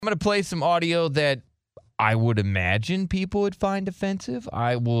I'm going to play some audio that I would imagine people would find offensive.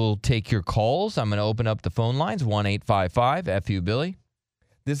 I will take your calls. I'm going to open up the phone lines, 1-855-FU-Billy.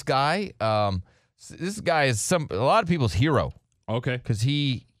 This guy is a lot of people's hero. Okay. Because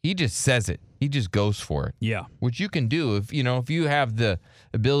he just says it. He just goes for it. Yeah. Which you can do if you have the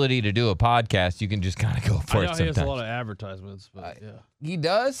ability to do a podcast, you can just kind of go for it sometimes. He has a lot of advertisements, but yeah. He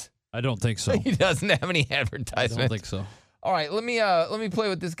does? I don't think so. He doesn't have any advertisements. I don't think so. All right, let me play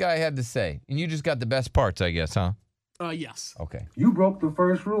what this guy had to say. And you just got the best parts, I guess, huh? Yes. Okay. You broke the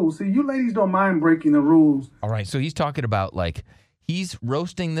first rule. See, you ladies don't mind breaking the rules. All right, so he's talking about, he's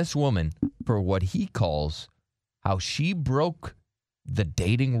roasting this woman for what he calls how she broke the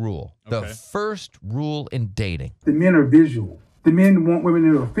dating rule. Okay. The first rule in dating. The men are visual. The men want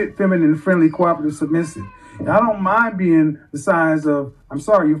women that are fit, feminine, friendly, cooperative, submissive. And I don't mind being the size of, I'm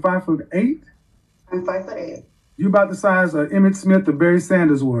sorry, you're 5'8"? I'm 5'8". You're about the size of Emmett Smith or Barry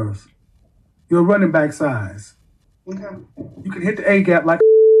Sanders was. You're running back size. Okay. You can hit the A gap like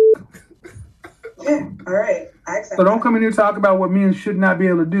Yeah, all right. I accept So don't that. come in here and talk about what men should not be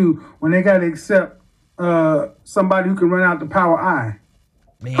able to do when they got to accept somebody who can run out the power I.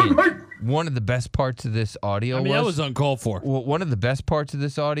 Man, one of the best parts of this audio that was uncalled for. Well, one of the best parts of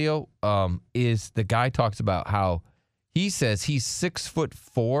this audio is the guy talks about how he says he's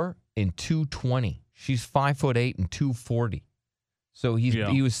 6'4" and 220. She's 5'8" and 240. So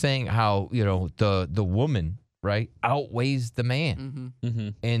he was saying how, the woman, right, outweighs the man. Mm-hmm. Mm-hmm.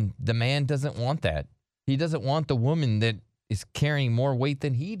 And the man doesn't want that. He doesn't want the woman that is carrying more weight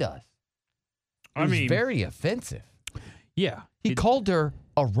than he does. It was very offensive. Yeah. He called her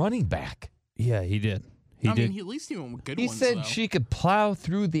a running back. Yeah, he did. At least he went with good He ones, said though. she could plow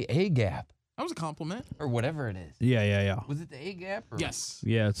through the A gap. That was a compliment. Or whatever it is. Yeah. Was it the A gap? Or? Yes.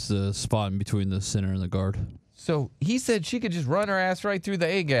 Yeah, it's the spot in between the center and the guard. So he said she could just run her ass right through the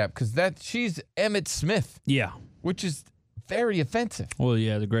A gap because she's Emmett Smith. Yeah. Which is very offensive. Well,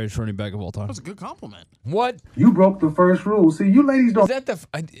 yeah, the greatest running back of all time. That was a good compliment. What? You broke the first rule. See, you ladies don't. Is that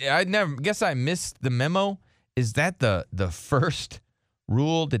I never guess I missed the memo. Is that the first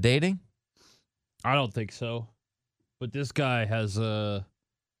rule to dating? I don't think so. But this guy has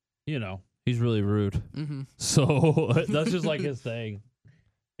he's really rude. Mm-hmm. So that's just like his thing.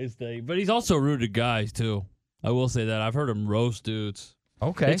 But he's also rude to guys too. I will say that. I've heard him roast dudes.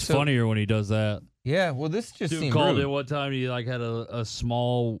 Okay. It's funnier when he does that. Yeah, well, this just Dude seemed called rude. in one time. He had a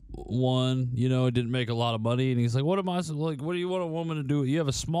small one. It didn't make a lot of money, and he's like, "What am I like? What do you want a woman to do? You have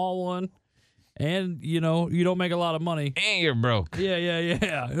a small one, and you don't make a lot of money, And you're broke.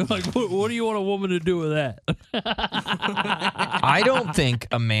 Yeah. Like, what do you want a woman to do with that?" I don't think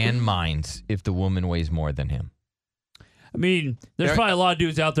a man minds if the woman weighs more than him. I mean, there's probably a lot of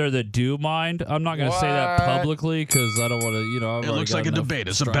dudes out there that do mind. I'm not going to say that What? publicly because I don't want to, It looks like a debate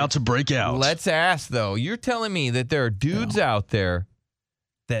is about to break out. Let's ask, though. You're telling me that there are dudes out there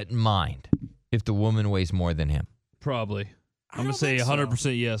that mind if the woman weighs more than him. Probably. I'm going to say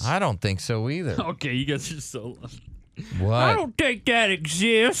 100% yes. I don't think so either. Okay, you guys are so... What? I don't think that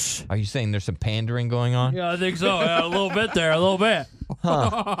exists. Are you saying there's some pandering going on? Yeah, I think so. A little bit there, a little bit.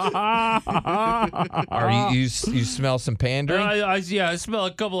 Are you smell some pandering? I smell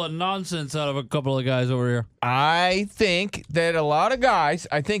a couple of nonsense out of a couple of guys over here. I think that a lot of guys,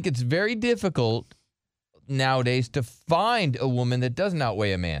 I think it's very difficult nowadays to find a woman that doesn't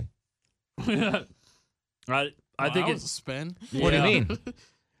outweigh a man. I think it's it's a spin. What do you mean?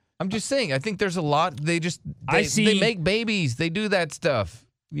 I'm just saying, I think there's a lot, they make babies, they do that stuff,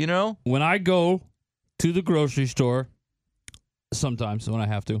 when I go to the grocery store, sometimes when I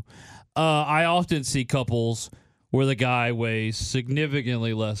have to, I often see couples where the guy weighs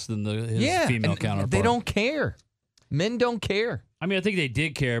significantly less than his female counterpart. They don't care. Men don't care. I mean, I think they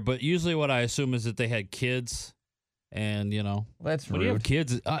did care, but usually what I assume is that they had kids, and That's when rude. you have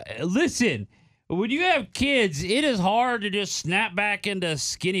kids, listen. When you have kids, it is hard to just snap back into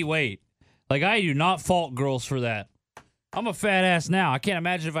skinny weight. Like, I do not fault girls for that. I'm a fat ass now. I can't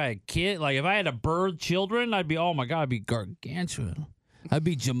imagine if I had kids. Like, if I had to birth children, I'd be, oh my God, I'd be gargantuan. I'd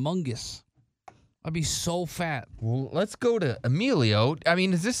be humongous. I'd be so fat. Well, let's go to Emilio. I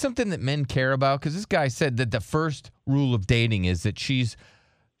mean, is this something that men care about? Because this guy said that the first rule of dating is that she's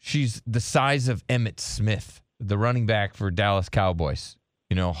the size of Emmett Smith, the running back for Dallas Cowboys.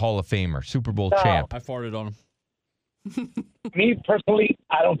 Hall of Famer, Super Bowl champ. I farted on him. Me personally,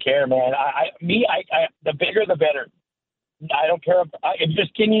 I don't care, man. I the bigger the better. I don't care if you're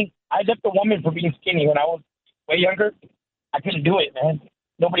skinny. I left a woman for being skinny when I was way younger. I couldn't do it, man.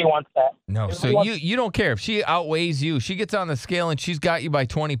 Nobody wants that. No, so you don't care if she outweighs you. She gets on the scale and she's got you by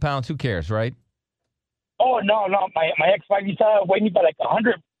 20 pounds. Who cares, right? Oh no, my ex-wife used to weigh me by like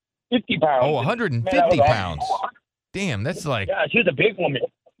 100 150 pounds. Oh, Man, 150 that was pounds. awesome. Damn, that's like, Yeah, she was a big woman.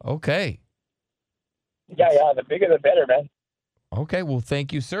 okay. Yeah, the bigger the better, man. Okay, well,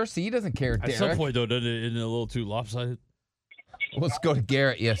 thank you, sir. See, he doesn't care, At Derek. some point, though, doesn't it, isn't it a little too lopsided? Let's go to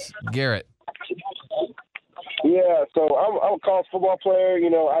Garrett. Yes, Garrett. Yeah, so I'm a college football player. You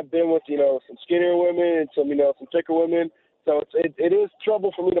know, I've been with, some skinnier women and some thicker women. So it is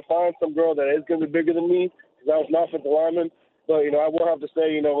trouble for me to find some girl that is going to be bigger than me because I was an offensive lineman. But, I will have to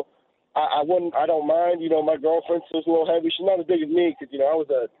say, I don't mind. My girlfriend was a little heavy. She's not as big as me because, I was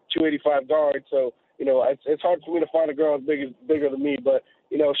a 285 guard. So, it's hard for me to find a girl as bigger than me. But,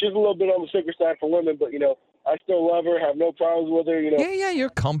 she's a little bit on the sicker side for women. But, I still love her, have no problems with her. Yeah, you're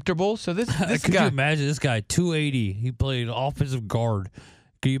comfortable. So this Could guy. you imagine this guy, 280? He played offensive guard.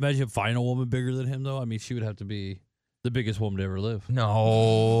 Can you imagine finding a woman bigger than him, though? I mean, she would have to be the biggest woman to ever live.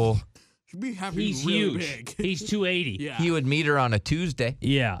 No. Should be having He's really huge. big. He's 280. Yeah. He would meet her on a Tuesday.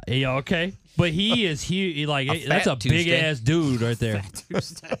 Yeah, okay. But he is huge. Like, A that's a fat Tuesday. big-ass dude right there.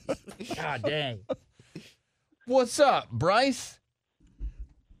 Tuesday. God dang. What's up, Bryce?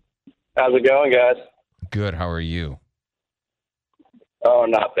 How's it going, guys? Good. How are you? Oh,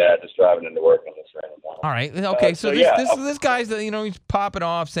 not bad. Just driving into work on this right now. All right. Okay. So yeah. this guy's he's popping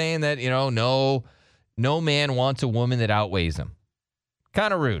off saying that no man wants a woman that outweighs him.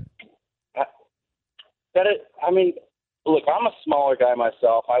 Kind of rude. Look, I'm a smaller guy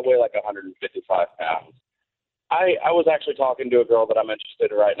myself. I weigh like 155 pounds. I was actually talking to a girl that I'm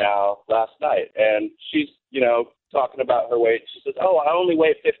interested in right now last night, and she's, talking about her weight. She says, "Oh, I only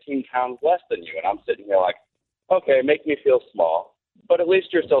weigh 15 pounds less than you." And I'm sitting here like, okay, make me feel small, but at least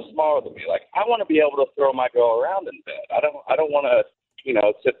you're still smaller than me. Like, I want to be able to throw my girl around in bed. I don't want to,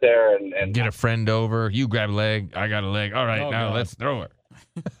 sit there and Get a friend over. You grab a leg. I got a leg. All right, now God. let's throw her.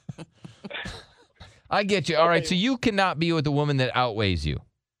 I get you. All right, so you cannot be with a woman that outweighs you.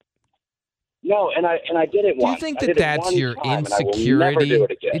 No, and I did it Do you once. think I that did it that's one your time, and I will insecurity? never do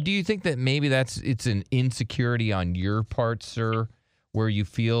it again. Do you think that maybe it's an insecurity on your part, sir, where you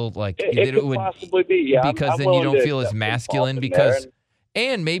feel like It could would possibly be, yeah. because I'm then you willing don't to feel as accept masculine some fault in because,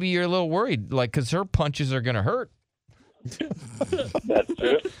 and maybe you're a little worried, like because her punches are gonna hurt. That's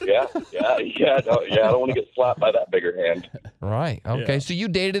true. Yeah. I don't want to get slapped by that bigger hand. Right. Okay. Yeah. So you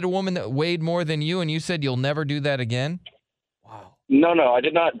dated a woman that weighed more than you, and you said you'll never do that again. Wow. No, I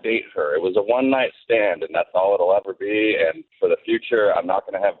did not date her. It was a one-night stand, and that's all it'll ever be. And for the future, I'm not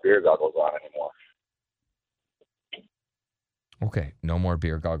going to have beer goggles on anymore. Okay. No more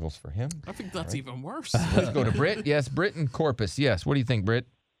beer goggles for him. I think that's even worse. Let's go to Britt. Yes, Britt and Corpus. Yes. What do you think, Britt?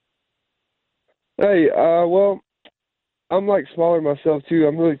 Hey, well, I'm like smaller myself too.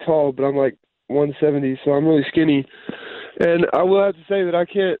 I'm really tall, but I'm like 170, so I'm really skinny. And I will have to say that I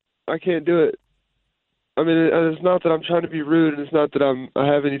can't do it. I mean, it's not that I'm trying to be rude, and it's not that I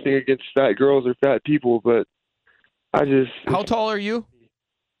have anything against fat girls or fat people, but I just. How tall are you?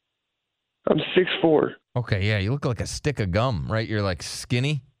 I'm 6'4". Okay. Yeah. You look like a stick of gum, right? You're like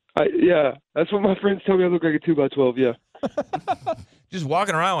skinny. Yeah, that's what my friends tell me. I look like a 2x12. Yeah. Just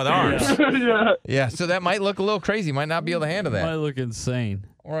walking around with arms. Yeah. Yeah, so that might look a little crazy. Might not be able to handle Might that. look insane.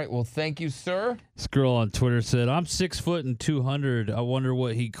 All right, well, thank you, sir. This girl on Twitter said, "I'm 6 foot and 200. I wonder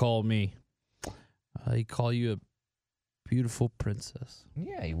what he'd call me. He'd call you a beautiful princess."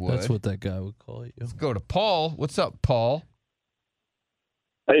 Yeah, he would. That's what that guy would call you. Let's go to Paul. What's up, Paul?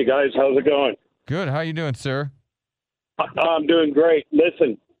 Hey, guys. How's it going? Good. How you doing, sir? I'm doing great.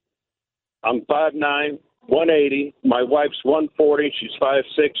 Listen, I'm 5'9", 180. My wife's 140. She's 5'6".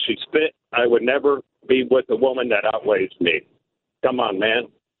 She's fit. I would never be with a woman that outweighs me. Come on, man.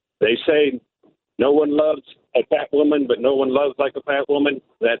 They say no one loves a fat woman, but no one loves like a fat woman.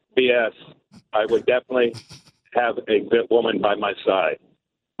 That's BS. I would definitely have a good woman by my side.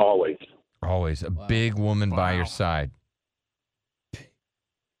 Always. Always a big woman by your side.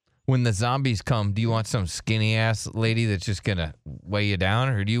 When the zombies come, do you want some skinny-ass lady that's just going to weigh you down,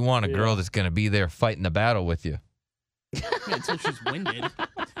 or do you want a girl that's going to be there fighting the battle with you? Until she's winded.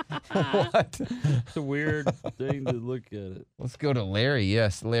 What? It's a weird thing to look at it. Let's go to Larry.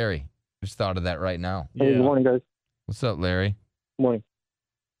 Yes, Larry. Just thought of that right now. Hey, good morning, guys. What's up, Larry? Morning.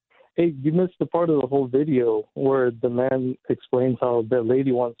 Hey, you missed the part of the whole video where the man explains how the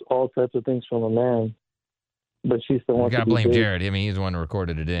lady wants all types of things from a man, but she still You wants got to to be blame big. Jared. I mean, he's the one who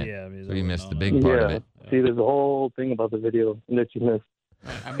recorded it in. Yeah, I mean, so you missed the big part of it. See, there's a whole thing about the video that you missed.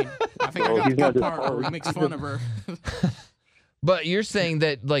 I mean, I think I Oh, got the he's not good just- part where he makes fun of her. But you're saying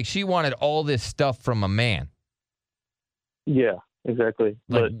that, like, she wanted all this stuff from a man. Yeah, exactly.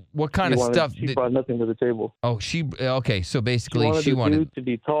 Like, but what kind of stuff? She brought nothing to the table. Oh, okay. So basically, she wanted she the wanted. dude to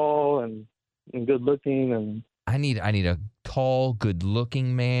be tall and good looking, and I need a tall,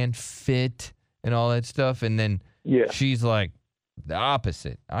 good-looking man, fit, and all that stuff. And then she's like the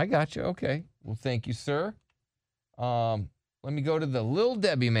opposite. I got you. Okay. Well, thank you, sir. Let me go to the Lil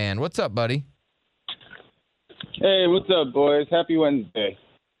Debbie man. What's up, buddy? Hey, what's up, boys? Happy Wednesday.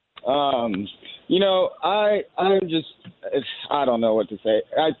 I'm just, I don't know what to say.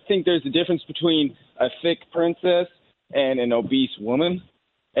 I think there's a difference between a thick princess and an obese woman.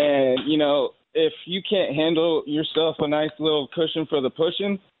 And, if you can't handle yourself a nice little cushion for the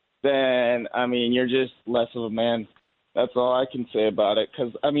pushing, then, you're just less of a man. That's all I can say about it.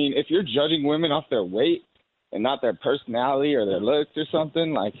 Because, if you're judging women off their weight and not their personality or their looks or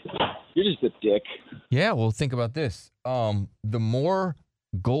something, you're just a dick. Yeah, well, think about this. The more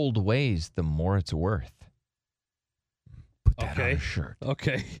gold weighs, the more it's worth. Put that on a shirt.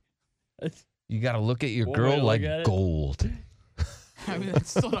 Okay. You got to look at your girl like gold. That's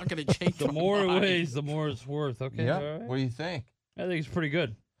still not going to change. The more it weighs, the more it's worth. Okay. Yeah. All right. What do you think? I think it's pretty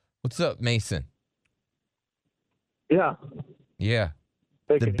good. What's up, Mason? Yeah. Yeah.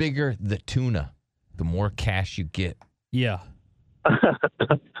 The bigger the tuna, the more cash you get. Yeah.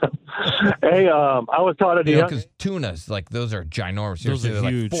 Hey, I was taught at a young because tunas, those are ginormous. Those are they're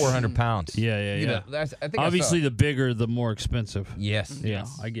huge. 400 pounds. Yeah. I think Obviously, the bigger, the more expensive. Yes. Yeah,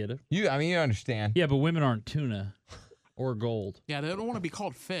 I get it. You understand. Yeah, but women aren't tuna or gold. Yeah, they don't want to be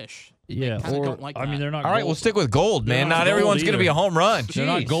called fish. Yeah, they or don't like that. they're not. All right, gold. we'll stick with gold, man. Not Not everyone's going to be a home run. They're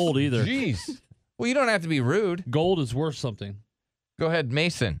not gold either. Jeez. Well, you don't have to be rude. Gold is worth something. Go ahead,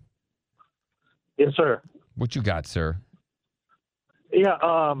 Mason. Yes, sir. What you got, sir? Yeah,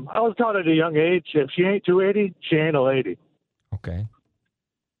 I was taught at a young age, if she ain't 280, she ain't a lady. Okay.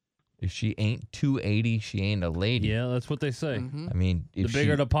 If she ain't 280, she ain't a lady. Yeah, that's what they say. Mm-hmm. The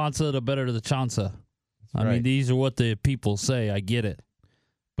bigger the panza, the better the chanza. right. These are what the people say. I get it.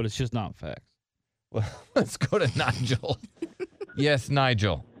 But it's just not facts. Well, let's go to Nigel. Yes,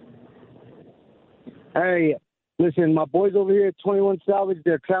 Nigel. Hey, listen, my boys over here at 21 Salvage,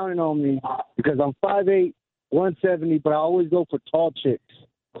 they're clowning on me because I'm 5'8", 170, but I always go for tall chicks.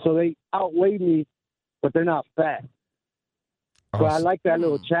 So they outweigh me, but they're not fat. So I like that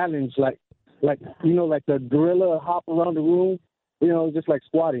little challenge, like the gorilla hop around the room, just like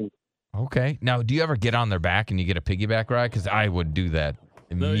squatting. Okay. Now, do you ever get on their back and you get a piggyback ride? Because I would do that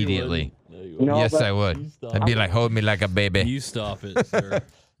immediately. No, yes, I would. I'd be like, hold me like a baby. You stop it, sir.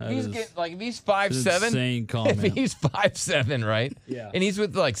 If he's 5'7", insane comment. if he's 5'7", right? Yeah. And he's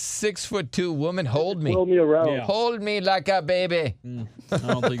with 6'2" woman, hold me. Throw me around. Yeah. Hold me like a baby. I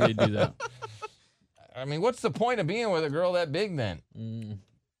don't think they do that. What's the point of being with a girl that big then?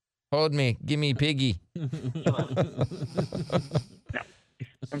 Hold me. Give me piggy.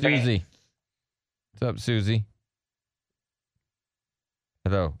 Susie. What's up, Susie?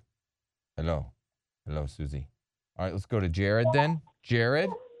 Hello. Hello, Susie. All right, let's go to Jared then. Jared?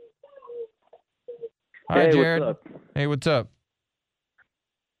 Hi, Hey, Jared. what's up? Hey, what's up?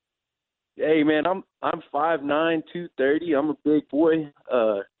 Hey, man, I'm 5'9", 230. I'm a big boy.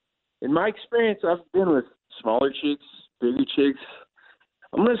 In my experience, I've been with smaller chicks, bigger chicks.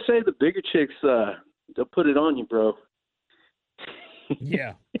 I'm gonna say the bigger chicks, they'll put it on you, bro.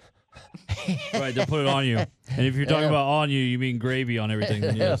 Yeah. Right, they'll put it on you. And if you're talking about on you, you mean gravy on everything.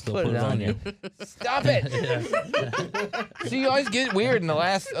 Then yes, they'll put it on you. Stop it. See, you always get weird in the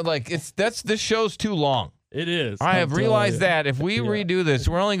last, this show's too long. It is. I have realized that if we redo this,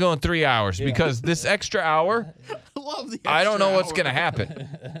 we're only going 3 hours because this extra hour, I don't know what's going to happen.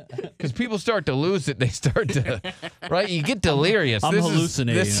 Because people start to lose it. They start to, right? You get delirious. I'm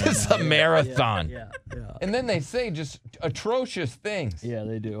hallucinating. This is a marathon. Yeah. And then they say just atrocious things. Yeah,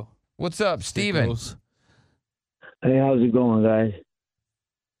 they do. What's up, Steven? Hey, how's it going, guys?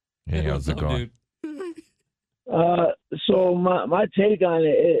 Hey, how's it going? So my take on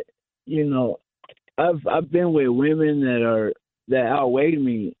it, I've been with women that outweigh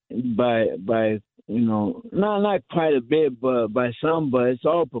me by not quite a bit, but by some, but it's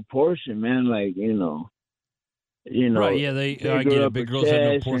all proportion, man. Like Right? Yeah, I get it. Big girls have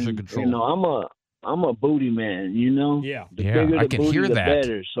no portion control. I'm a booty man. Yeah. The bigger I the can booty, hear the that.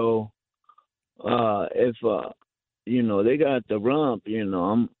 better. So, if they got the rump,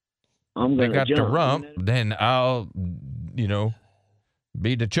 I'm gonna They got jump. the rump, then I'll,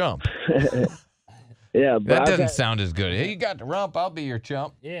 be the chump. Yeah, but That doesn't sound as good. Hey, you got the rump, I'll be your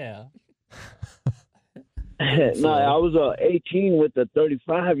chump. Yeah. No, I was 18 with a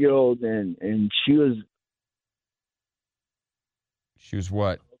 35-year-old, and she was. She was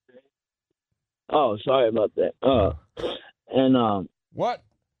what? Oh, sorry about that. And what?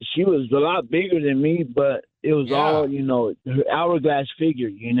 She was a lot bigger than me, but it was all her hourglass figure.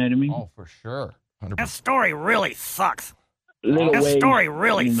 You know what I mean? Oh, for sure. 100%. That story really sucks. little That waist, story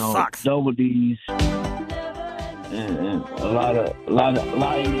really sucks. Double D's, and a lot of.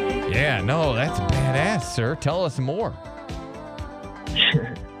 Yeah, no, that's badass, sir. Tell us more.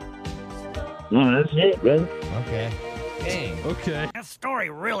 No, that's it, brother. Okay. Dang. Okay. That story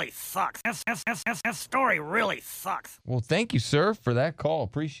really sucks. That story really sucks. Well, thank you, sir, for that call.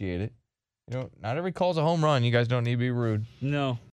 Appreciate it. You know, not every call's a home run. You guys don't need to be rude. No.